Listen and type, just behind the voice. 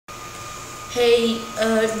Hey,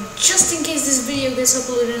 just in case this video gets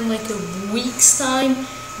uploaded in like a week's time,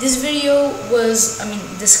 this video was,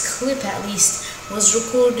 this clip at least, was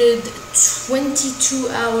recorded 22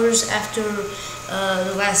 hours after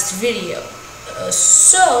the last video.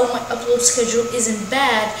 So my upload schedule isn't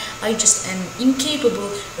bad, I just am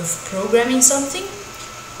incapable of programming something,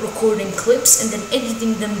 recording clips, and then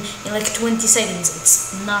editing them in like 20 seconds.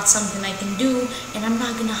 It's not something I can do, and I'm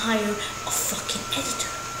not gonna hire a fucking editor.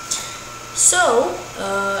 So,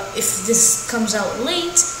 if this comes out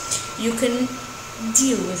late, you can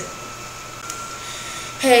deal with it.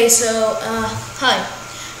 Hey, so, hi.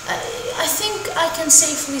 I think I can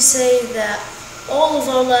safely say that all of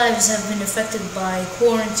our lives have been affected by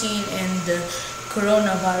quarantine and the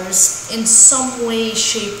coronavirus in some way,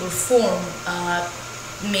 shape, or form.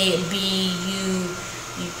 May it be you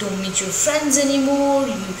don't meet your friends anymore,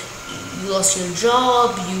 you lost your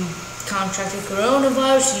job, you contracted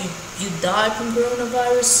coronavirus, you died from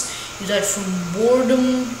coronavirus, you died from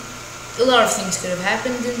boredom. A lot of things could have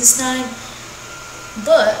happened in this time,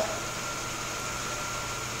 but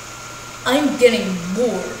I'm getting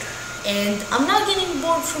bored, and I'm not getting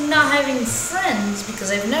bored from not having friends,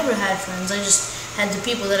 because I've never had friends. I just had the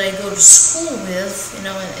people that I go to school with, and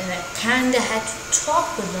I kinda had to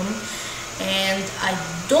talk with them. And I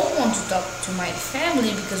don't want to talk to my family,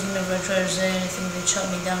 because whenever I try to say anything, they shut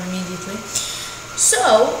me down immediately.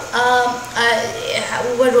 So,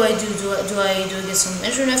 what do I do? Do I get some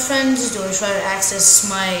internet friends? Do I try to access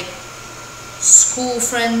my school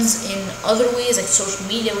friends in other ways, like social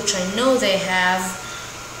media, which I know they have?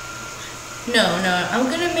 No, I'm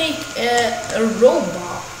gonna make a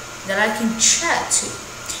robot that I can chat to.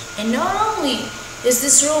 And not only is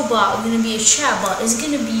this robot gonna be a chatbot, it's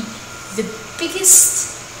gonna be the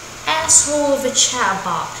biggest asshole of a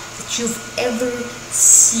chatbot that you've ever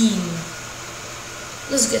seen.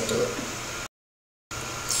 Let's get to it.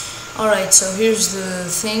 Alright, so here's the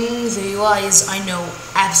thing. The UI is, I know,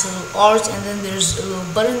 absolute art, and then there's a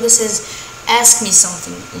little button that says ask me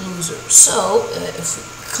something, loser. So if we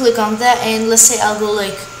click on that, and let's say I'll go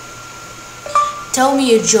like, tell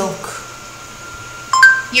me a joke.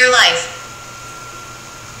 Your life.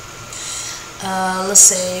 Let's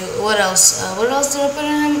say, what else did I put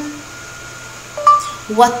in him?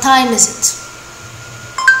 What time is it?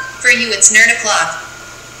 For you, it's nerd o'clock.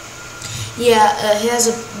 Yeah, he has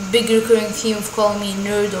a big recurring theme of calling me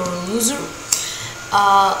nerd or a loser.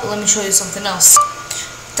 Let me show you something else.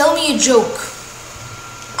 Tell me a joke.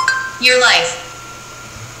 Your life.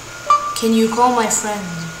 Can you call my friend?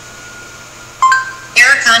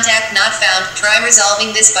 Error contact not found. Try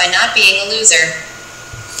resolving this by not being a loser.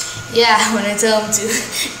 Yeah, when I tell him to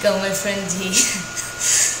call my friend, he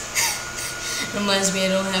reminds me I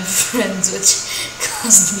don't have friends, which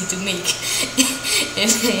caused me to make an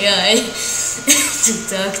AI to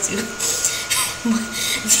talk to.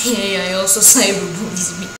 The AI also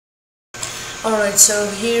cyberbullies me. Alright, so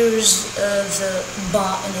here's the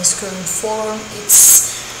bot in its current form.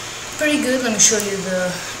 It's pretty good. Let me show you the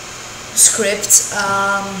script.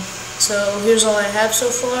 So here's all I have so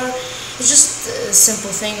far. It's just a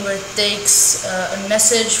simple thing where it takes a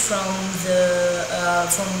message from the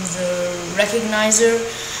recognizer,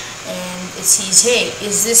 and it sees, hey,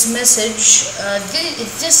 is this message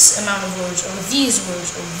this amount of words, or these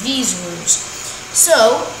words, or these words?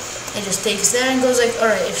 So it just takes that and goes like, all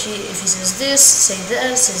right, if he says this, say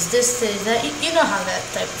that, says this, say that. You know how that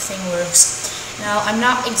type of thing works. Now, I'm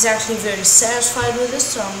not exactly very satisfied with this,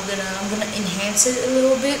 so I'm gonna enhance it a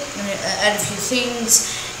little bit. I'm gonna add a few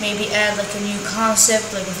things, maybe add like a new concept,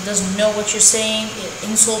 like if it doesn't know what you're saying, it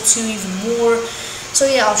insults you even more. So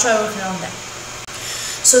yeah, I'll try working on that.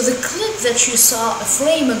 So the clip that you saw a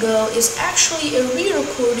frame ago is actually a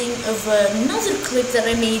re-recording of another clip that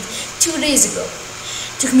I made 2 days ago.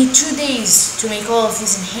 It took me 2 days to make all of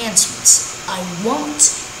these enhancements. I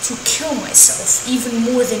want to kill myself even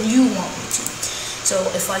more than you want me to. So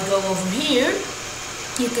if I go over here,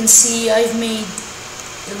 you can see I've made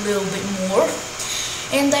a little bit more,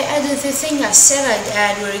 and I added the thing I said I'd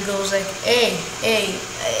add, where it goes like, hey,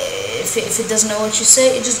 if it doesn't know what you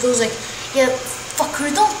say, it just goes like, yeah,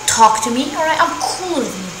 fucker, don't talk to me, alright, I'm cooler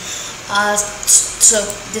than you. So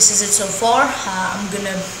this is it so far. I'm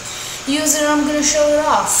gonna use it, I'm gonna show it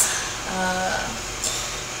off.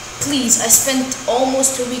 Please, I spent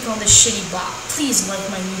almost a week on this shitty bot. Please like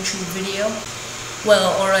my YouTube video.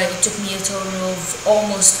 Well, alright, it took me a total of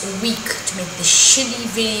almost a week to make this shitty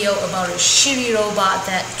video about a shitty robot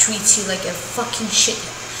that treats you like a fucking shit.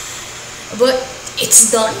 But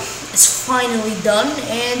it's done. It's finally done,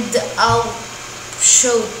 and I'll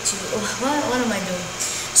show it to you. What am I doing?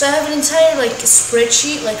 So I have an entire like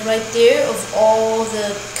spreadsheet like right there of all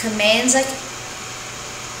the commands I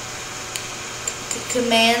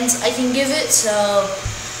can give it. So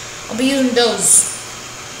I'll be using those.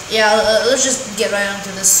 Yeah, let's just get right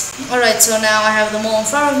onto this. Alright, so now I have them all in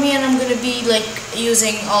front of me, and I'm gonna be like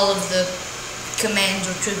using all of the commands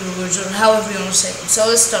or trigger words or however you want to say them. So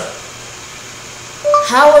let's start.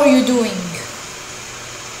 How are you doing?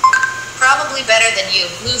 Probably better than you,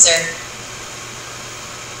 loser.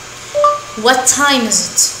 What time is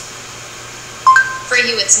it? For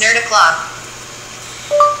you it's nerd o'clock.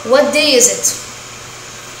 What day is it?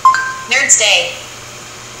 Nerd's Day.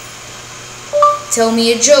 Tell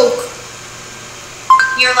me a joke.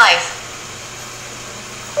 Your life.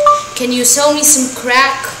 Can you sell me some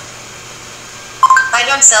crack? I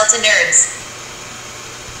don't sell to nerds.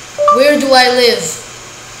 Where do I live?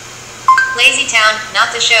 Lazy Town,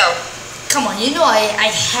 not the show. Come on, you know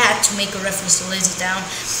I had to make a reference to Lazy Town.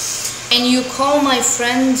 And you call my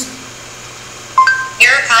friend?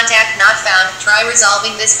 Error contact not found. Try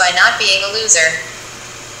resolving this by not being a loser.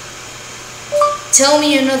 Tell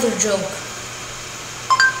me another joke.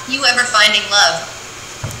 You ever finding love?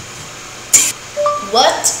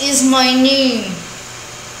 What is my name?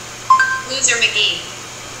 Loser McGee.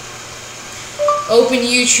 Open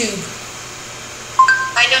YouTube.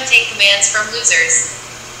 I don't take commands from losers.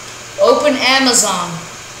 Open Amazon.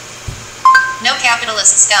 No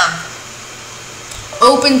capitalist scum.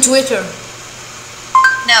 Open Twitter.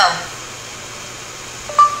 No.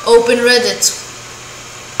 Open Reddit.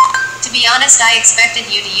 To be honest, I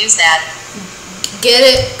expected you to use that. Get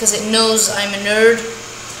it? Because it knows I'm a nerd.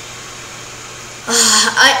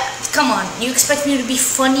 Come on, you expect me to be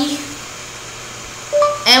funny?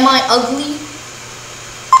 Am I ugly?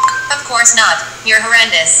 Of course not. You're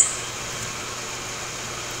horrendous.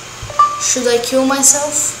 Should I kill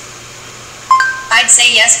myself? I'd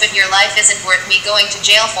say yes, but your life isn't worth me going to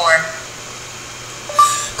jail for.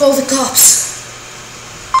 Call the cops.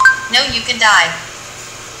 No, you can die.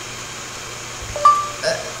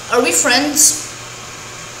 Are we friends?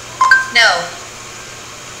 No.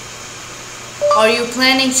 Are you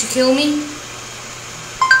planning to kill me?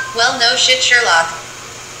 Well, no shit, Sherlock.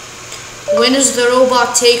 When is the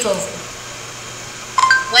robot takeover?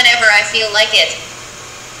 Whenever I feel like it.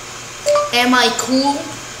 Am I cool?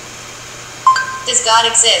 Does God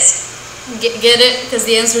exist? Get it? Because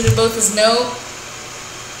the answer to both is no.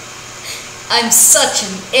 I'm such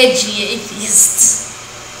an edgy atheist.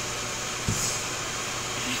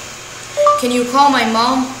 Can you call my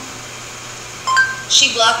mom?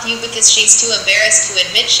 She blocked you because she's too embarrassed to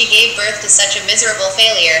admit she gave birth to such a miserable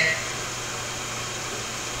failure.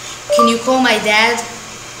 Can you call my dad?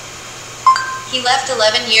 He left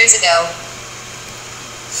 11 years ago.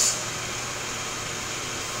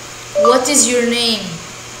 What is your name?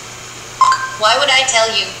 Why would I tell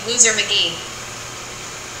you, Loser McGee?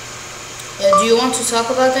 Do you want to talk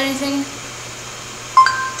about anything?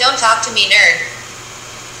 Don't talk to me, nerd.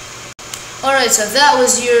 Alright, so that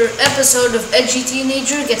was your episode of Edgy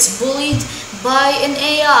Teenager Gets Bullied by an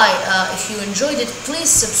AI. If you enjoyed it, please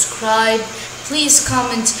subscribe, please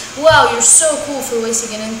comment. Wow, you're so cool for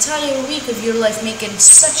wasting an entire week of your life making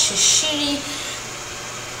such a shitty,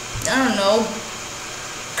 I don't know,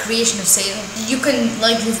 creation of Satan. You can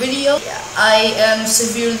like the video. Yeah, I am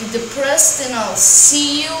severely depressed, and I'll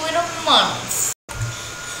see you in a month.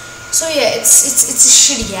 So yeah, it's a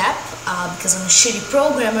shitty app because I'm a shitty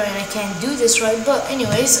programmer and I can't do this right. But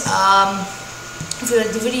anyways, if you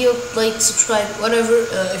like the video, like, subscribe, whatever.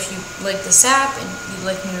 If you like this app and you'd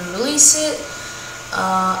like me to release it,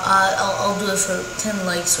 I'll do it for 10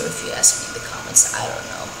 likes, or if you ask me in the comments, I don't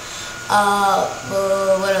know.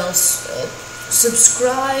 What else?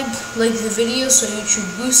 Subscribe, like the video so YouTube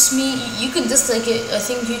boosts me. You could dislike it, I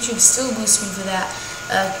think YouTube still boosts me for that.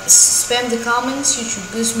 Spam the comments,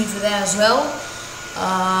 YouTube boosts me for that as well.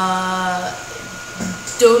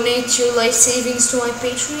 Donate your life savings to my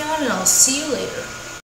Patreon, and I'll see you later.